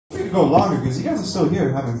could go longer because you guys are still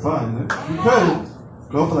here having fun. We could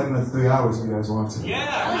go for like another 3 hours if you guys want to.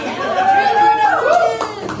 Yeah.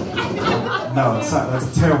 No, it's not.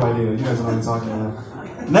 That's a terrible idea. You guys are not even talking about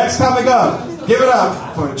that. Next topic up. Give it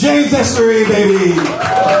up for James History, baby.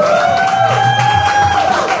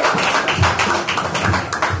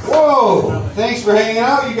 Whoa! Thanks for hanging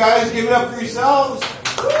out, you guys. Give it up for yourselves.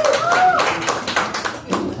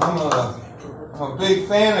 I'm a big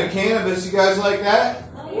fan of cannabis. You guys like that?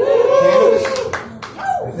 Cannabis?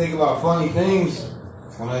 I think about funny things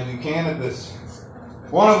when I do cannabis.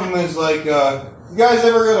 One of them is like, you guys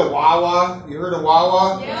ever heard of Wawa? You heard of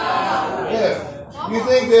Wawa? Yeah. You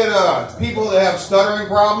think that people that have stuttering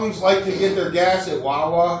problems like to get their gas at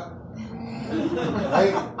Wawa?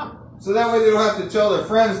 Right? So that way they don't have to tell their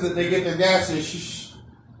friends that they get their gas at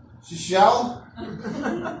Shell?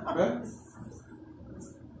 Okay.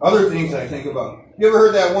 Other things I think about. You ever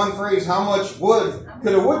heard that one phrase, how much wood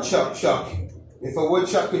could a woodchuck chuck? If a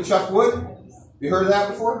woodchuck could chuck wood? You heard of that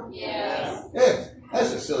before? Yes. Yeah.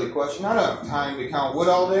 That's a silly question. I don't have time to count wood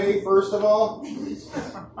all day, first of all.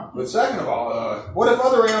 But second of all, what if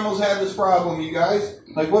other animals had this problem, you guys?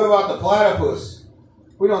 Like, what about the platypus?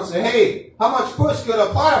 We don't say, hey, how much puss could a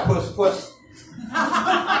platypus puss?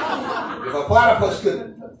 If a platypus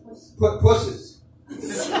could put pusses. You do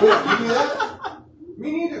that?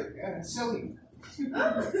 Me neither. Yeah, it's silly.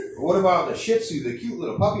 But what about the Shih Tzu, the cute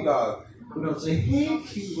little puppy dog? We don't say, hey,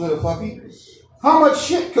 cute little puppy. How much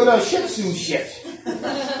shit could a Shih Tzu shit?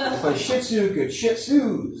 If a Shih Tzu could Shih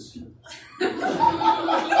Tzus. I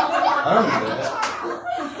don't know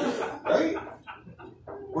that. Right?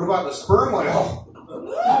 What about the sperm whale?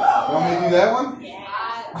 You want me to do that one? Yeah.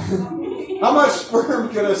 How much sperm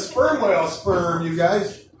could a sperm whale sperm, you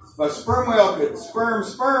guys? If a sperm whale could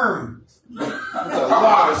sperm. That's a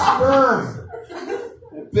lot of sperm.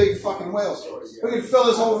 Big fucking whales. We could fill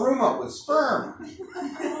this whole room up with sperm.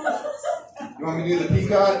 You want me to do the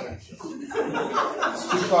peacock? It's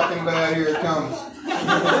too fucking bad. Here it comes.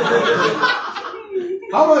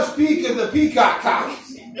 How much pee could the peacock cock?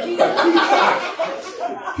 Peacock.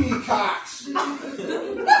 Peacocks. We don't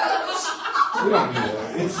do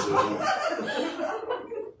that. It's silly.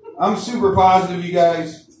 I'm super positive, you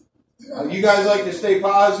guys. You guys like to stay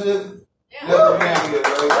positive? Never negative,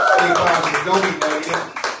 right? Stay positive. Don't be negative.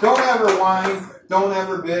 Don't ever whine. Don't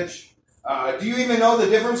ever bitch. Do you even know the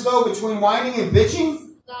difference, though, between whining and bitching?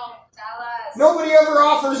 No, tell us. Nobody ever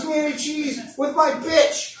offers me any cheese with my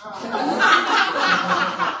bitch.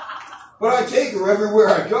 But I take her everywhere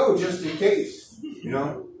I go just in case. You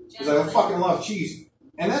know? Because I fucking love cheese.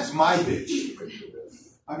 And that's my bitch.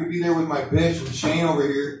 I could be there with my bitch and Shane over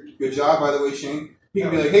here. Good job, by the way, Shane. He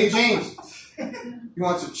could be like, hey, James, you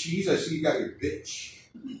want some cheese? I see you got your bitch.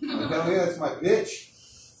 I'm like, hell yeah, it's my bitch.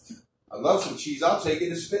 I love some cheese. I'll take it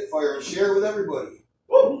to Spitfire and share it with everybody.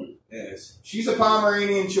 Yes. She's a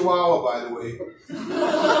Pomeranian Chihuahua, by the way.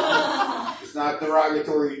 It's not a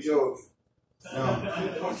derogatory joke. No.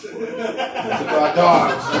 It's about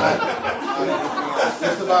dogs. Not anything else.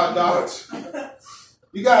 Just about dogs.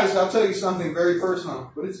 You guys, I'll tell you something very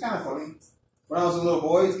personal, but it's kind of funny. When I was a little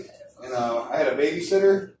boy, and I had a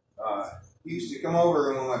babysitter, he used to come over,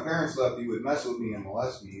 and when my parents left, he would mess with me and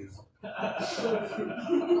molest me.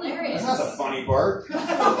 Hilarious. That's not the funny part.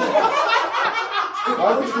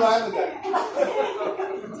 Why would you laugh at that?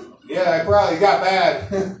 Yeah, I probably got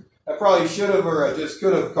bad. I probably should have, or I just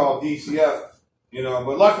could have called DCF, you know.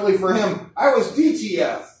 But luckily for him, I was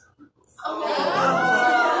DTF.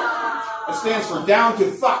 It stands for down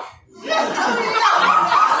to fuck.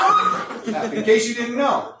 In case you didn't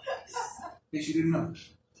know.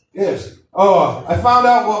 Yes. Oh, I found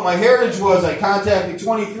out what my heritage was. I contacted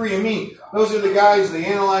 23andMe. Those are the guys, they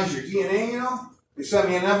analyze your DNA, you know? They sent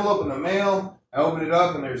me an envelope in the mail. I opened it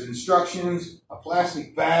up, and there's instructions, a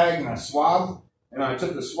plastic bag, and a swab. And I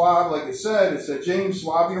took the swab, like it said, James,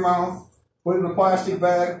 swab your mouth, put it in the plastic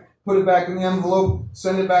bag, put it back in the envelope,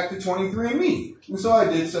 send it back to 23andMe. And so I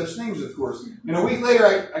did such things, of course. And a week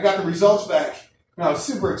later, I got the results back. And I was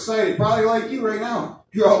super excited, probably like you right now.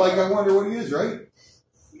 You're all like, I wonder what he is, right?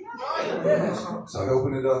 So I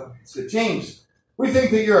opened it up. It said, James, we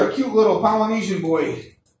think that you're a cute little Polynesian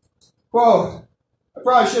boy. Whoa, I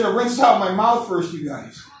probably should have rinsed out my mouth first, you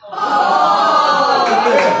guys.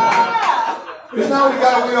 Because now we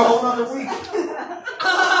got to wait a whole nother week.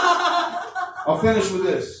 I'll finish with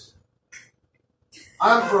this.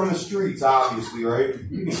 I'm from the streets, obviously, right?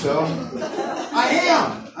 You can tell. I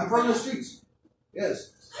am. I'm from the streets. Yes.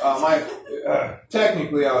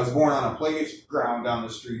 Technically, I was born on a playground down the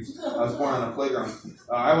streets. I was born on a playground.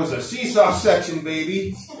 I was a seesaw section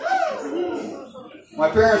baby. My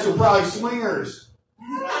parents were probably swingers.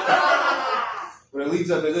 But it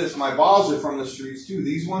leads up to this. My balls are from the streets too.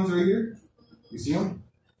 These ones right here. You see them?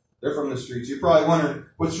 They're from the streets. You're probably wondering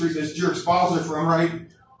what street this jerk's balls are from, right?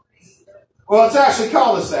 Well, it's actually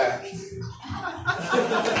cul-de-sac.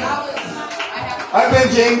 I've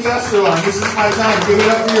been James Esterlon. This is my time. Give it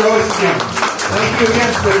up for your host again. Thank you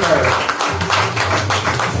again, Spitfire.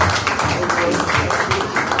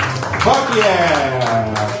 Fuck yeah!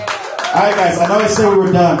 Alright guys, I know I said we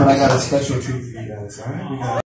were done, but I got a special treat for you guys, alright?